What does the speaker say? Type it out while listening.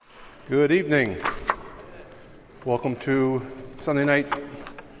Good evening. Welcome to Sunday night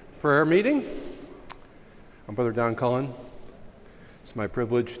prayer meeting. I'm Brother Don Cullen. It's my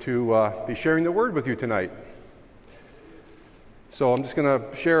privilege to be sharing the word with you tonight. So I'm just going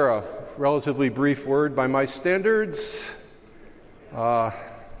to share a relatively brief word by my standards. It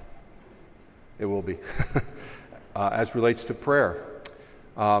will be, as relates to prayer.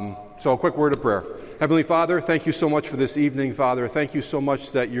 So a quick word of prayer. Heavenly Father, thank you so much for this evening, Father. Thank you so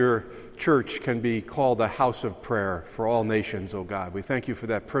much that your church can be called a house of prayer for all nations, oh God. We thank you for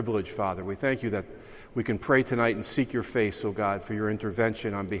that privilege, Father. We thank you that we can pray tonight and seek your face, oh God, for your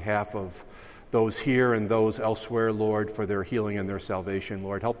intervention on behalf of those here and those elsewhere, Lord, for their healing and their salvation.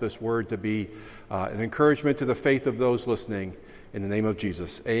 Lord, help this word to be an encouragement to the faith of those listening. In the name of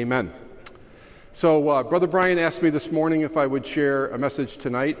Jesus, amen. So Brother Brian asked me this morning if I would share a message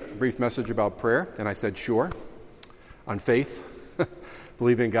tonight, a brief message about prayer, and I said sure, on faith,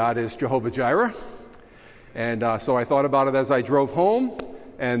 believing God is Jehovah Jireh. And so I thought about it as I drove home,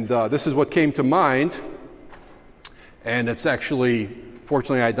 and this is what came to mind. And it's actually,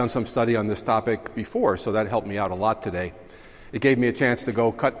 fortunately, I had done some study on this topic before, so that helped me out a lot today. It gave me a chance to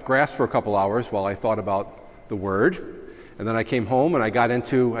go cut grass for a couple hours while I thought about the Word. And then I came home and I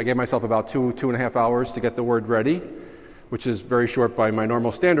gave myself about two and a half hours to get the word ready, which is very short by my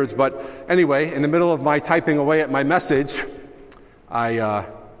normal standards. But anyway, in the middle of my typing away at my message, I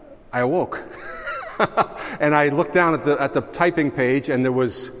awoke. And I looked down at the typing page, and there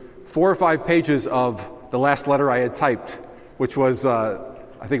was 4 or 5 pages of the last letter I had typed, which was, I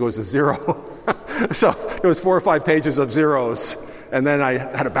think it was a 0. So it was 4 or 5 pages of zeros. And then I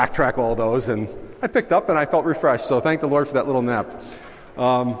had to backtrack all those, and I picked up and I felt refreshed, so thank the Lord for that little nap.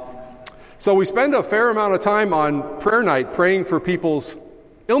 So we spend a fair amount of time on prayer night praying for people's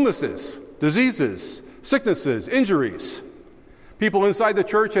illnesses, diseases, sicknesses, injuries, people inside the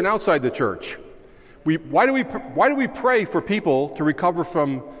church and outside the church. Why do we pray for people to recover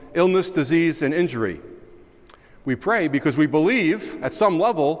from illness, disease, and injury? We pray because we believe at some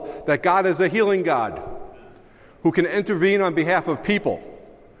level that God is a healing God who can intervene on behalf of people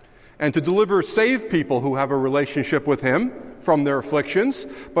and to save people who have a relationship with him from their afflictions,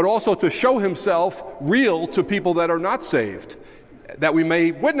 but also to show himself real to people that are not saved, that we may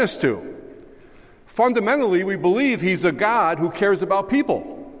witness to. Fundamentally, we believe he's a God who cares about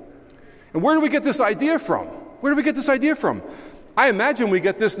people. And where do we get this idea from? I imagine we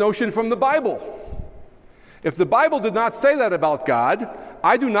get this notion from the Bible. If the Bible did not say that about God,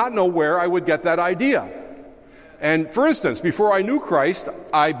 I do not know where I would get that idea. And for instance, before I knew Christ,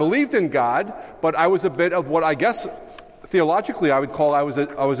 I believed in God, but I was a bit of what I guess theologically I would call I was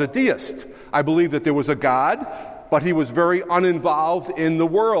a deist. I believed that there was a God, but he was very uninvolved in the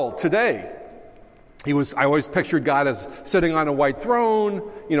world today. I always pictured God as sitting on a white throne,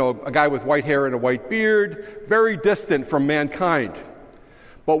 a guy with white hair and a white beard, very distant from mankind.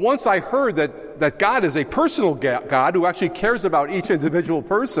 But once I heard that God is a personal God who actually cares about each individual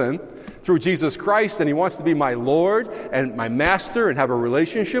person through Jesus Christ, and he wants to be my Lord and my master and have a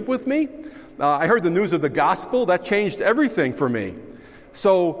relationship with me, I heard the news of the gospel. That changed everything for me.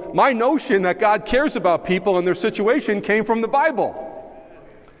 So my notion that God cares about people and their situation came from the Bible.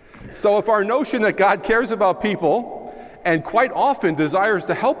 So if our notion that God cares about people and quite often desires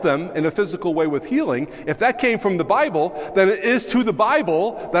to help them in a physical way with healing, if that came from the Bible, then it is to the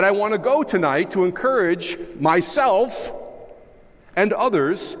Bible that I want to go tonight to encourage myself and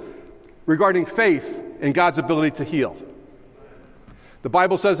others regarding faith in God's ability to heal. The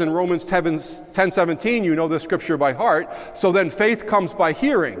Bible says in Romans 10:17, you know the scripture by heart, so then faith comes by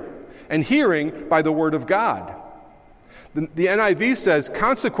hearing, and hearing by the word of God. The NIV says,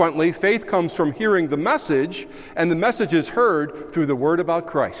 consequently, faith comes from hearing the message, and the message is heard through the word about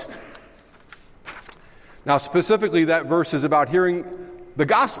Christ. Now, specifically, that verse is about hearing the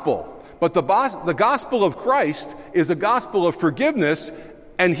gospel. But the gospel of Christ is a gospel of forgiveness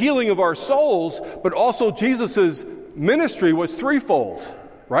and healing of our souls, but also Jesus' ministry was threefold,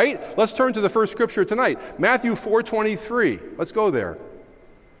 right? Let's turn to the first scripture tonight, Matthew 4:23. Let's go there.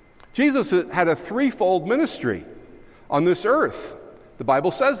 Jesus had a threefold ministry on this earth. The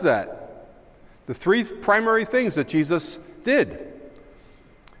Bible says that. The 3 primary things that Jesus did.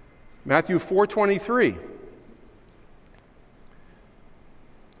 Matthew 4:23.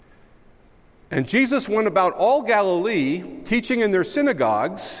 And Jesus went about all Galilee, teaching in their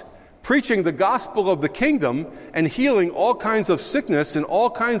synagogues, preaching the gospel of the kingdom, and healing all kinds of sickness and all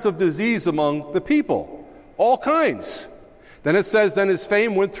kinds of disease among the people. All kinds. Then it says, then his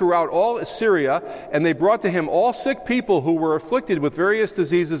fame went throughout all Syria, and they brought to him all sick people who were afflicted with various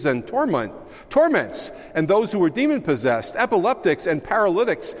diseases and torments, and those who were demon-possessed, epileptics, and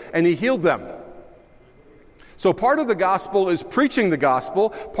paralytics, and he healed them. So part of the gospel is preaching the gospel,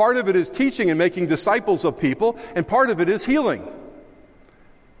 part of it is teaching and making disciples of people, and part of it is healing.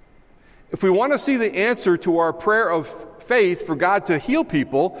 If we want to see the answer to our prayer of faith for God to heal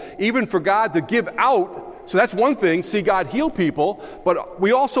people, even for God to give out, so that's one thing, see God heal people, but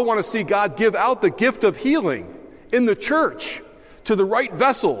we also want to see God give out the gift of healing in the church to the right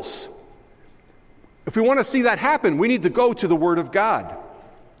vessels. If we want to see that happen, we need to go to the Word of God.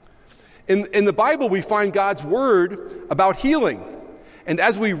 In the Bible, we find God's Word about healing. And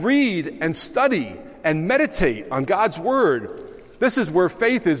as we read and study and meditate on God's Word, this is where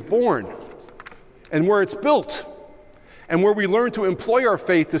faith is born and where it's built, and where we learn to employ our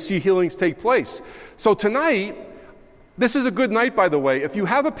faith to see healings take place. So tonight, this is a good night, by the way. If you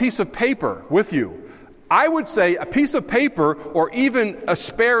have a piece of paper with you, I would say a piece of paper or even a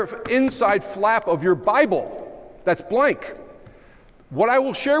spare inside flap of your Bible that's blank. What I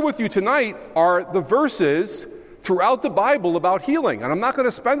will share with you tonight are the verses throughout the Bible about healing. And I'm not going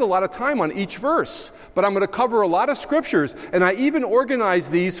to spend a lot of time on each verse, but I'm going to cover a lot of scriptures. And I even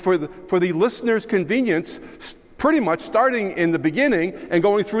organize these for the listener's convenience, pretty much starting in the beginning and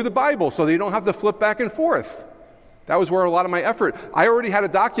going through the Bible so that you don't have to flip back and forth. That was where a lot of my effort. I already had a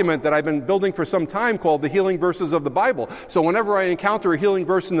document that I've been building for some time called the Healing Verses of the Bible. So whenever I encounter a healing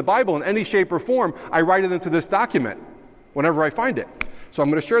verse in the Bible in any shape or form, I write it into this document whenever I find it. So I'm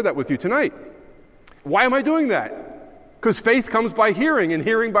going to share that with you tonight. Why am I doing that? Because faith comes by hearing, and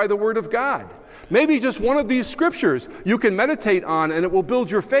hearing by the Word of God. Maybe just one of these scriptures you can meditate on, and it will build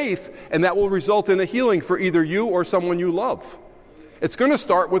your faith, and that will result in a healing for either you or someone you love. It's going to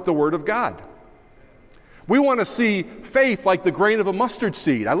start with the Word of God. We want to see faith like the grain of a mustard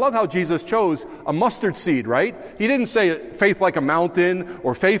seed. I love how Jesus chose a mustard seed, right? He didn't say faith like a mountain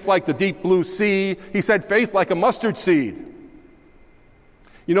or faith like the deep blue sea. He said faith like a mustard seed.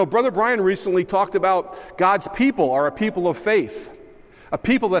 You know, Brother Brian recently talked about God's people are a people of faith, a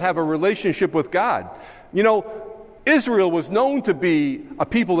people that have a relationship with God. You know, Israel was known to be a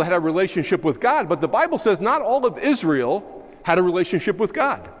people that had a relationship with God, but the Bible says not all of Israel had a relationship with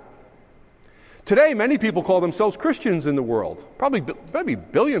God. Today, many people call themselves Christians in the world. Probably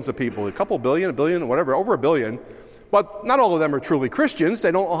billions of people, a billion, whatever, over a billion. But not all of them are truly Christians.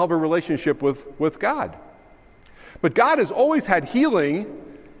 They don't all have a relationship with God. But God has always had healing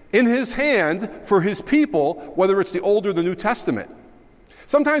in his hand for his people, whether it's the Old or the New Testament.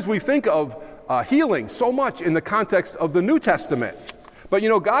 Sometimes we think of healing so much in the context of the New Testament. But you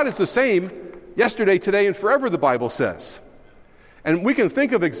know, God is the same yesterday, today, and forever, the Bible says. And we can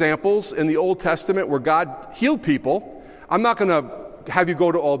think of examples in the Old Testament where God healed people. I'm not going to have you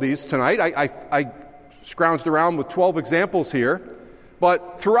go to all these tonight. I scrounged around with 12 examples here.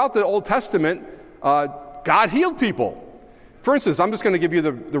 But throughout the Old Testament, God healed people. For instance, I'm just going to give you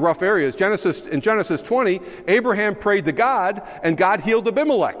the rough areas. In Genesis 20, Abraham prayed to God, and God healed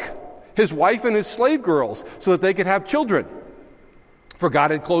Abimelech, his wife and his slave girls, so that they could have children, for God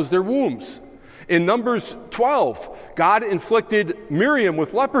had closed their wombs. In Numbers 12, God inflicted Miriam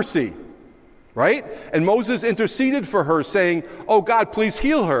with leprosy, right? And Moses interceded for her, saying, "Oh God, please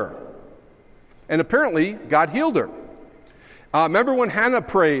heal her." And apparently, God healed her. Remember when Hannah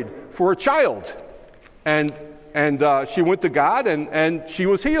prayed for a child, and she went to God, and she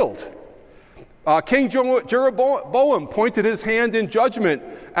was healed. King Jeroboam pointed his hand in judgment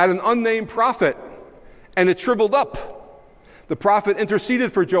at an unnamed prophet, and it shriveled up. The prophet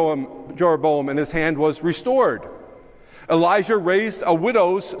interceded for Jeroboam, and his hand was restored. Elijah raised a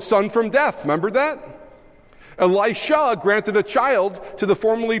widow's son from death. Remember that? Elisha granted a child to the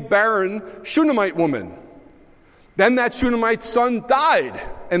formerly barren Shunammite woman. Then that Shunammite's son died,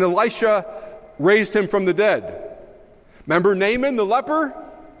 and Elisha raised him from the dead. Remember Naaman the leper?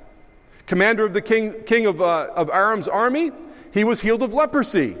 Commander of the king of Aram's army? He was healed of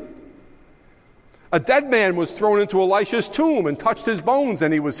leprosy. A dead man was thrown into Elisha's tomb and touched his bones,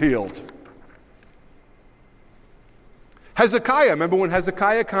 and he was healed. Hezekiah, remember when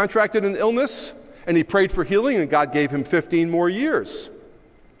Hezekiah contracted an illness and he prayed for healing, and God gave him 15 more years.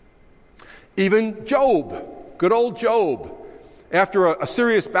 Even Job, good old Job, after a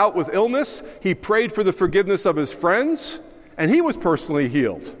serious bout with illness, he prayed for the forgiveness of his friends, and he was personally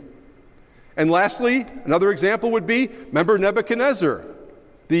healed. And lastly, another example would be, remember Nebuchadnezzar,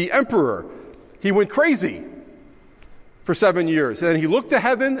 the emperor. He went crazy for 7 years, and he looked to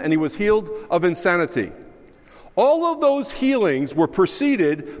heaven, and he was healed of insanity. All of those healings were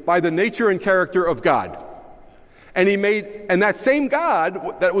preceded by the nature and character of God. And that same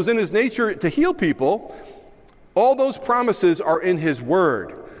God that was in his nature to heal people, all those promises are in his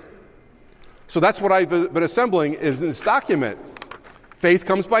word. So that's what I've been assembling is this document. Faith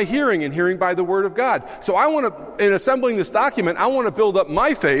comes by hearing, and hearing by the word of God. So in assembling this document, I want to build up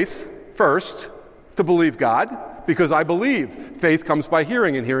my faith first to believe God, because I believe faith comes by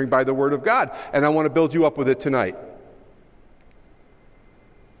hearing, and hearing by the word of God. And I want to build you up with it tonight.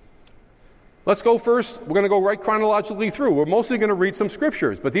 Let's go first. We're going to go right chronologically through. We're mostly going to read some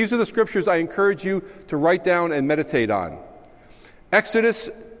scriptures, but these are the scriptures I encourage you to write down and meditate on. Exodus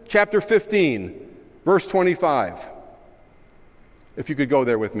chapter 15, verse 25. If you could go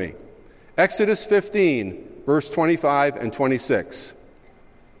there with me. Exodus 15, verse 25 and 26.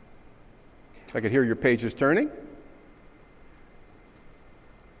 I could hear your pages turning.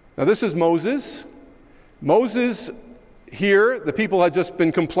 Now this is Moses. Moses here, the people had just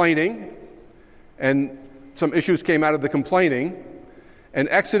been complaining, and some issues came out of the complaining. In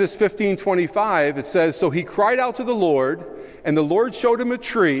Exodus 15:25, it says, "So he cried out to the Lord, and the Lord showed him a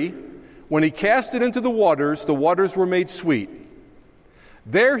tree. When he cast it into the waters were made sweet.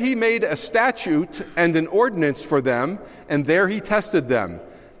 There he made a statute and an ordinance for them, and there he tested them,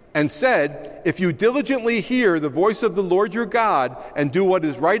 and said, if you diligently hear the voice of the Lord your God, and do what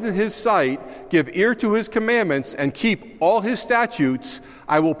is right in his sight, give ear to his commandments, and keep all his statutes,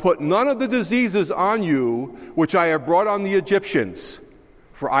 I will put none of the diseases on you which I have brought on the Egyptians,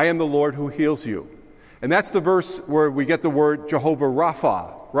 for I am the Lord who heals you." And that's the verse where we get the word Jehovah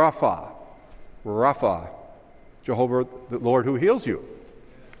Rapha, Jehovah the Lord who heals you.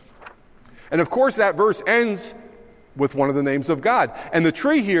 And of course that verse ends with one of the names of God. And the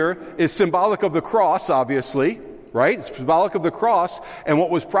tree here is symbolic of the cross, obviously, right? It's symbolic of the cross and what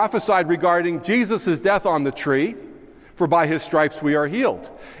was prophesied regarding Jesus' death on the tree, for by his stripes we are healed.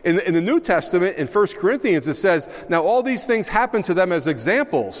 In the New Testament, in 1 Corinthians, it says, "Now all these things happened to them as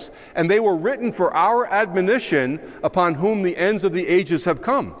examples, and they were written for our admonition, upon whom the ends of the ages have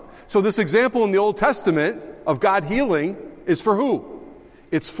come." So this example in the Old Testament of God healing is for who?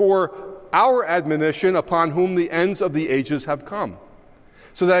 It's for our admonition, upon whom the ends of the ages have come.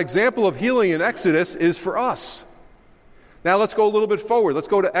 So that example of healing in Exodus is for us. Now let's go a little bit forward. Let's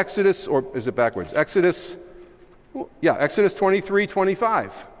go to Exodus, or is it backwards? Exodus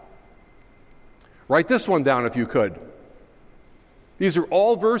 23:25. Write this one down if you could. These are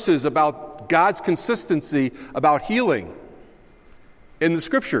all verses about God's consistency about healing in the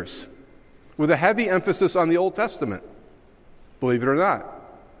Scriptures, with a heavy emphasis on the Old Testament, believe it or not.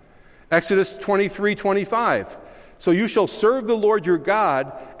 Exodus 23:25. "So you shall serve the Lord your God,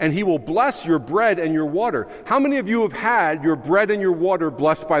 and he will bless your bread and your water." How many of you have had your bread and your water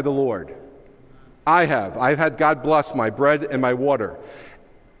blessed by the Lord? I have. I've had God bless my bread and my water.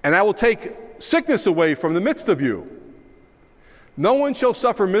 "And I will take sickness away from the midst of you. No one shall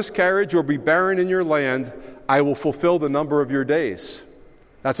suffer miscarriage or be barren in your land. I will fulfill the number of your days."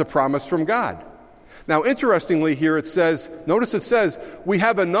 That's a promise from God. Now, interestingly, here it says, notice it says, we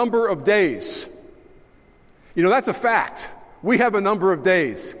have a number of days. You know, that's a fact. We have a number of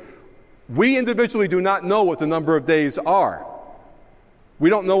days. We individually do not know what the number of days are.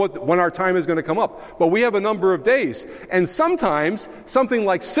 We don't know when our time is going to come up, but we have a number of days. And sometimes something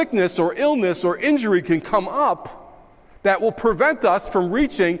like sickness or illness or injury can come up that will prevent us from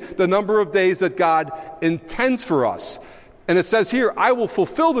reaching the number of days that God intends for us. And it says here, "I will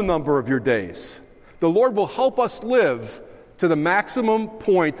fulfill the number of your days." The Lord will help us live to the maximum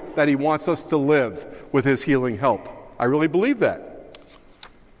point that he wants us to live with his healing help. I really believe that.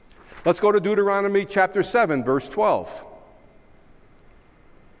 Let's go to Deuteronomy chapter 7, verse 12.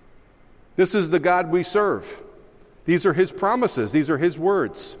 This is the God we serve. These are his promises. These are his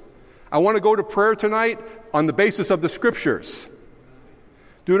words. I want to go to prayer tonight on the basis of the Scriptures.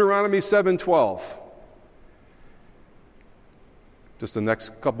 Deuteronomy 7:12. Just the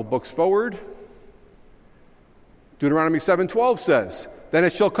next couple books forward. Deuteronomy 7:12 says, "Then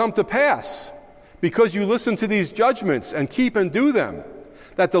it shall come to pass, because you listen to these judgments and keep and do them,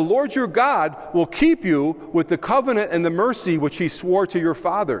 that the Lord your God will keep you with the covenant and the mercy which he swore to your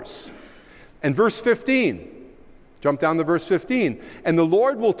fathers." And verse 15, jump down to verse 15. "And the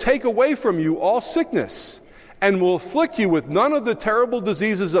Lord will take away from you all sickness, and will afflict you with none of the terrible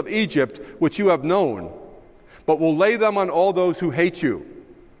diseases of Egypt which you have known, but will lay them on all those who hate you."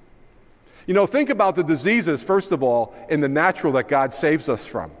 You know, think about the diseases, first of all, in the natural that God saves us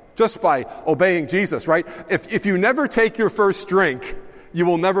from, just by obeying Jesus, right? If you never take your first drink, you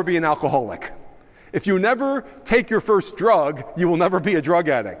will never be an alcoholic. If you never take your first drug, you will never be a drug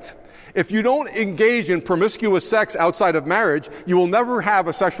addict. If you don't engage in promiscuous sex outside of marriage, you will never have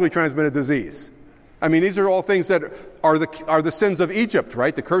a sexually transmitted disease. I mean, these are all things that are the sins of Egypt,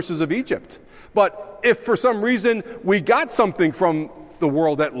 right? The curses of Egypt. But if for some reason we got something from the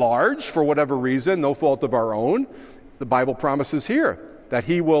world at large, for whatever reason, no fault of our own, the Bible promises here that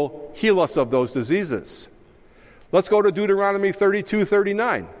he will heal us of those diseases. Let's go to Deuteronomy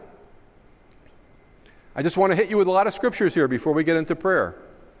 32:39. I just want to hit you with a lot of scriptures here before we get into prayer.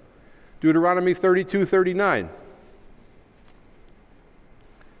 Deuteronomy 32:39.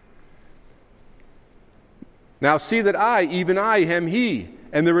 Now see that I, even I, am he,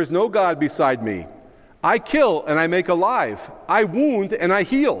 and there is no God beside me. I kill and I make alive. I wound and I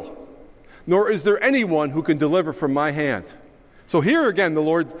heal. Nor is there anyone who can deliver from my hand. So here again, the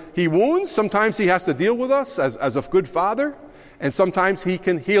Lord, he wounds. Sometimes he has to deal with us as a good father. And sometimes he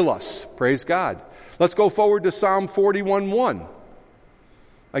can heal us. Praise God. Let's go forward to Psalm 41:1.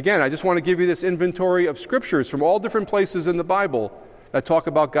 Again, I just want to give you this inventory of scriptures from all different places in the Bible that talk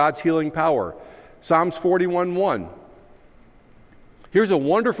about God's healing power. Psalms 41:1. Here's a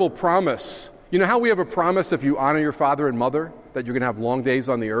wonderful promise. You know how we have a promise if you honor your father and mother that you're going to have long days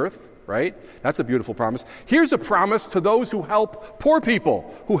on the earth, right? That's a beautiful promise. Here's a promise to those who help poor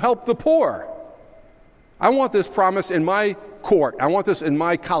people, who help the poor. I want this promise in my court. I want this in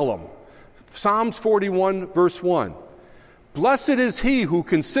my column. Psalms 41, verse 1. Blessed is he who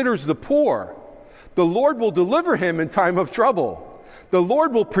considers the poor. The Lord will deliver him in time of trouble. The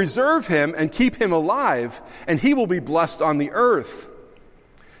Lord will preserve him and keep him alive, and he will be blessed on the earth.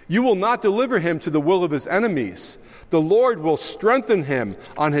 You will not deliver him to the will of his enemies. The Lord will strengthen him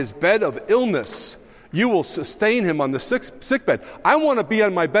on his bed of illness. You will sustain him on the sick bed. I want to be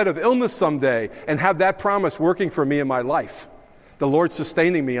on my bed of illness someday and have that promise working for me in my life. The Lord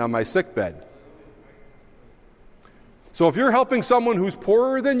sustaining me on my sick bed. So if you're helping someone who's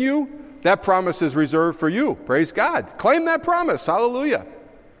poorer than you, that promise is reserved for you. Praise God. Claim that promise. Hallelujah.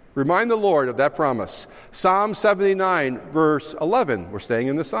 Remind the Lord of that promise. Psalm 79, verse 11. We're staying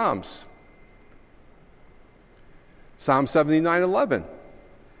in the Psalms. Psalm 79:11.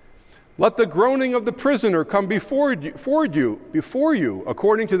 Let the groaning of the prisoner come before you,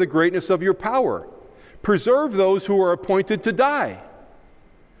 according to the greatness of your power. Preserve those who are appointed to die.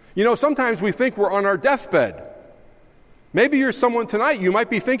 You know, sometimes we think we're on our deathbed. Maybe you're someone tonight, you might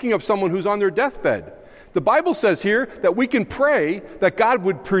be thinking of someone who's on their deathbed. The Bible says here that we can pray that God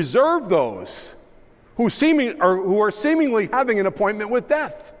would preserve those who are seemingly having an appointment with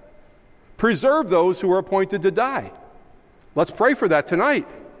death. Preserve those who are appointed to die. Let's pray for that tonight.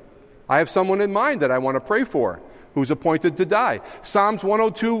 I have someone in mind that I want to pray for who's appointed to die. Psalms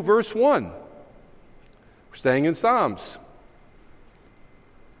 102, verse 1. We're staying in Psalms.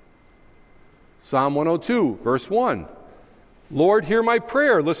 Psalm 102, verse 1. Lord, hear my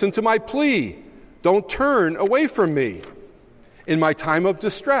prayer. Listen to my plea. Don't turn away from me. In my time of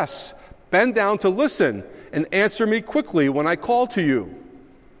distress, bend down to listen and answer me quickly when I call to you.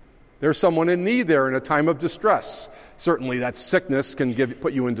 There's someone in need there in a time of distress. Certainly that sickness can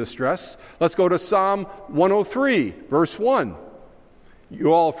put you in distress. Let's go to Psalm 103, verse 1.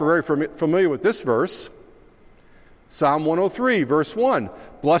 You all are very familiar with this verse. Psalm 103, verse 1.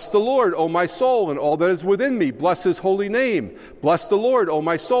 Bless the Lord, O my soul, and all that is within me. Bless his holy name. Bless the Lord, O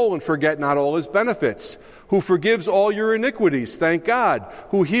my soul, and forget not all his benefits. Who forgives all your iniquities, thank God.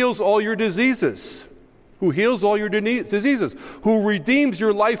 Who heals all your diseases. Who heals all your diseases. Who redeems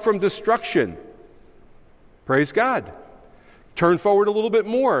your life from destruction. Praise God. Turn forward a little bit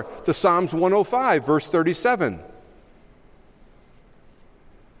more to Psalms 105, verse 37.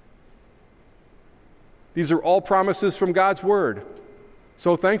 These are all promises from God's word.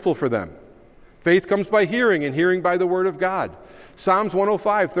 So thankful for them. Faith comes by hearing, and hearing by the word of God. Psalms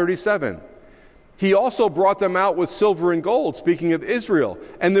 105, 37. He also brought them out with silver and gold, speaking of Israel,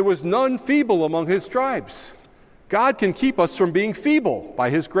 and there was none feeble among his tribes. God can keep us from being feeble by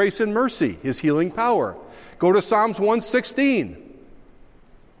his grace and mercy, his healing power. Go to Psalms 116,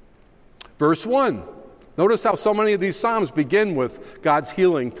 verse 1. Notice how so many of these Psalms begin with God's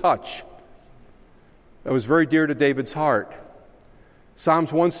healing touch. That was very dear to David's heart.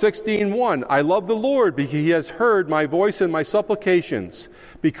 Psalms 116:1. I love the Lord because he has heard my voice and my supplications,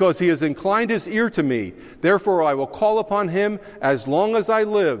 because he has inclined his ear to me. Therefore I will call upon him as long as I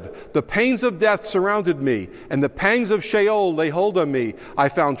live. The pains of death surrounded me, and the pangs of Sheol lay hold on me. I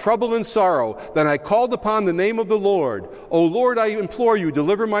found trouble and sorrow. Then I called upon the name of the Lord. O Lord, I implore you,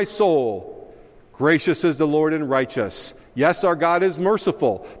 deliver my soul. Gracious is the Lord and righteous. Yes, our God is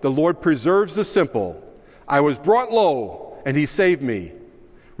merciful. The Lord preserves the simple. I was brought low, and he saved me.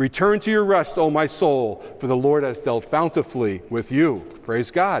 Return to your rest, O my soul, for the Lord has dealt bountifully with you.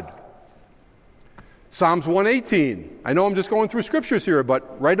 Praise God. Psalms 118. I know I'm just going through scriptures here,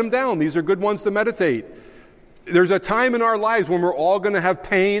 but write them down. These are good ones to meditate. There's a time in our lives when we're all going to have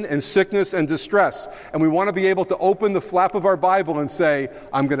pain and sickness and distress, and we want to be able to open the flap of our Bible and say,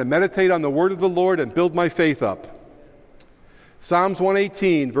 I'm going to meditate on the word of the Lord and build my faith up. Psalms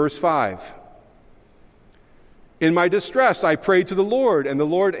 118, verse 5. In my distress I prayed to the Lord, and the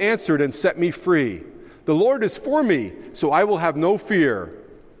Lord answered and set me free. The Lord is for me, so I will have no fear.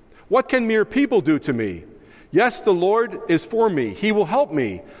 What can mere people do to me? Yes, the Lord is for me. He will help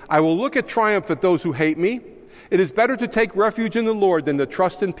me. I will look at triumph at those who hate me. It is better to take refuge in the Lord than to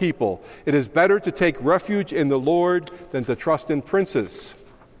trust in people. It is better to take refuge in the Lord than to trust in princes.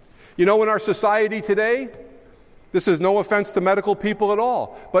 You know, in our society today, this is no offense to medical people at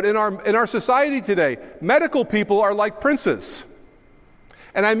all, but in our society today, medical people are like princes.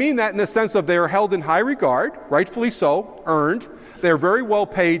 And I mean that in the sense of they are held in high regard, rightfully so, earned. They're very well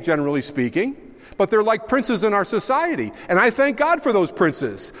paid, generally speaking. But they're like princes in our society. And I thank God for those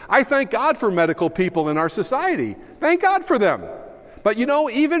princes. I thank God for medical people in our society. Thank God for them. But you know,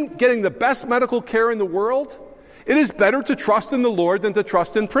 even getting the best medical care in the world, it is better to trust in the Lord than to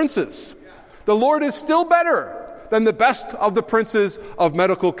trust in princes. The Lord is still better than the best of the princes of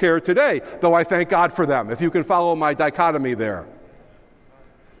medical care today, though I thank God for them, if you can follow my dichotomy there.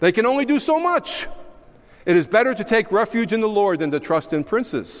 They can only do so much. It is better to take refuge in the Lord than to trust in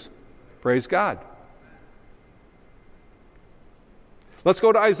princes. Praise God. Let's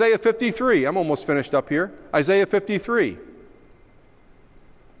go to Isaiah 53. I'm almost finished up here. Isaiah 53.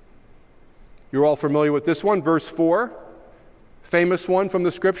 You're all familiar with this one, verse 4. Famous one from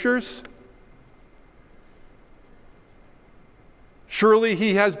the Scriptures. Surely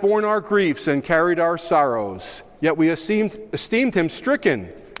he has borne our griefs and carried our sorrows. Yet we esteemed him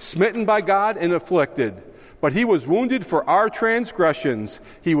stricken, smitten by God, and afflicted. But he was wounded for our transgressions.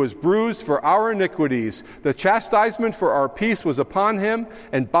 He was bruised for our iniquities. The chastisement for our peace was upon him,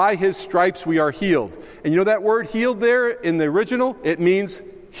 and by his stripes we are healed. And you know that word healed there in the original? It means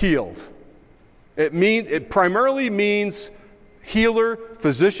healed. It primarily means healer,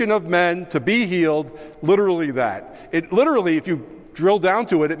 physician of men, to be healed, literally that. It literally, if you drill down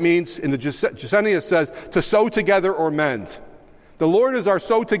to it, it means, in the Gesenius says, to sew together or mend. The Lord is our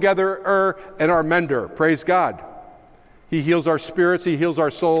sew-together-er and our mender. Praise God. He heals our spirits, he heals our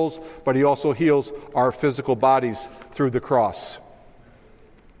souls, but he also heals our physical bodies through the cross.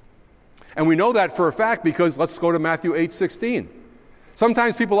 And we know that for a fact because let's go to Matthew 8:16.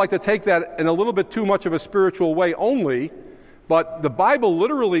 Sometimes people like to take that in a little bit too much of a spiritual way only, but the Bible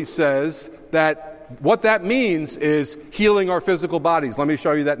literally says that what that means is healing our physical bodies. Let me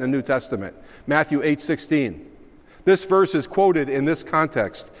show you that in the New Testament. Matthew 8:16. This verse is quoted in this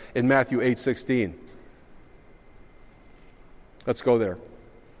context in Matthew 8:16. Let's go there.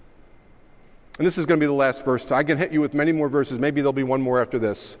 And this is going to be the last verse. I can hit you with many more verses. Maybe there'll be one more after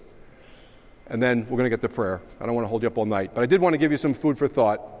this. And then we're going to get to prayer. I don't want to hold you up all night. But I did want to give you some food for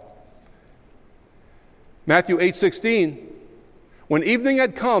thought. Matthew 8:16. When evening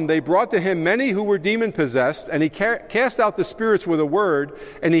had come, they brought to him many who were demon-possessed, and he cast out the spirits with a word,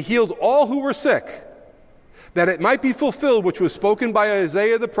 and he healed all who were sick, that it might be fulfilled which was spoken by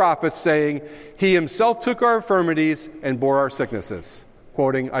Isaiah the prophet, saying, he himself took our infirmities and bore our sicknesses.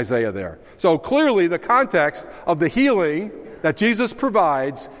 Quoting Isaiah there. So clearly the context of the healing that Jesus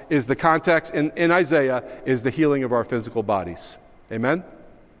provides is the context in Isaiah is the healing of our physical bodies. Amen?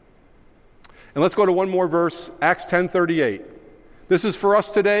 And let's go to one more verse, Acts 10:38. This is for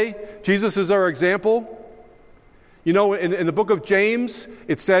us today. Jesus is our example. You know, in the book of James,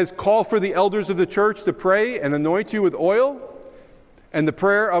 it says, call for the elders of the church to pray and anoint you with oil. And the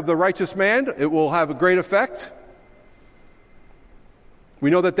prayer of the righteous man, it will have a great effect. We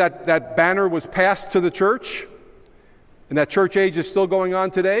know that banner was passed to the church. And that church age is still going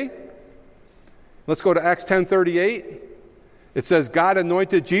on today. Let's go to Acts 10:38. It says, God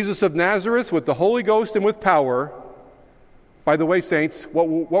anointed Jesus of Nazareth with the Holy Ghost and with power. By the way, saints, what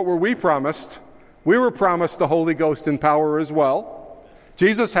were we promised? We were promised the Holy Ghost and power as well.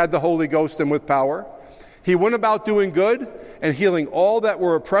 Jesus had the Holy Ghost and with power. He went about doing good and healing all that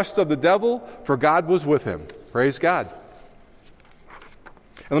were oppressed of the devil, for God was with him. Praise God.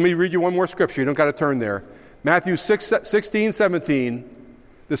 And let me read you one more scripture. You don't got to turn there. Matthew 16:17.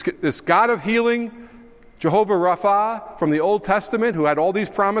 This God of healing, Jehovah Rapha from the Old Testament, who had all these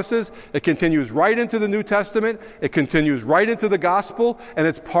promises, it continues right into the New Testament, it continues right into the gospel, and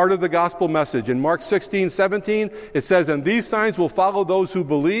it's part of the gospel message. In Mark 16:17, it says, and these signs will follow those who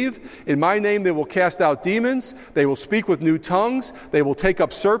believe. In my name they will cast out demons, they will speak with new tongues, they will take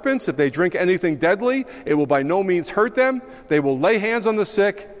up serpents. If they drink anything deadly, it will by no means hurt them. They will lay hands on the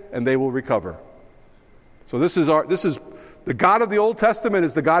sick, and they will recover. So this is the God of the Old Testament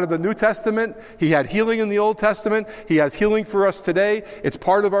is the God of the New Testament. He had healing in the Old Testament. He has healing for us today. It's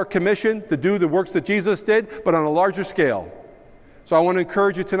part of our commission to do the works that Jesus did, but on a larger scale. So I want to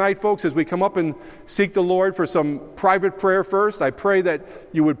encourage you tonight, folks, as we come up and seek the Lord for some private prayer first. I pray that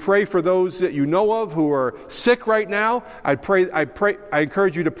you would pray for those that you know of who are sick right now. I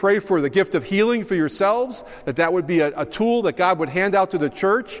encourage you to pray for the gift of healing for yourselves, that would be a tool that God would hand out to the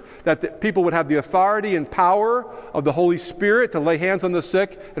church, that people would have the authority and power of the Holy Spirit to lay hands on the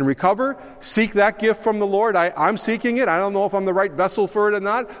sick and recover. Seek that gift from the Lord. I'm seeking it. I don't know if I'm the right vessel for it or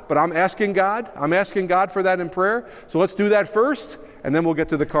not, but I'm asking God. I'm asking God for that in prayer. So let's do that first. And then we'll get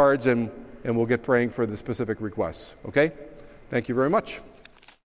to the cards and we'll get praying for the specific requests. Okay? Thank you very much.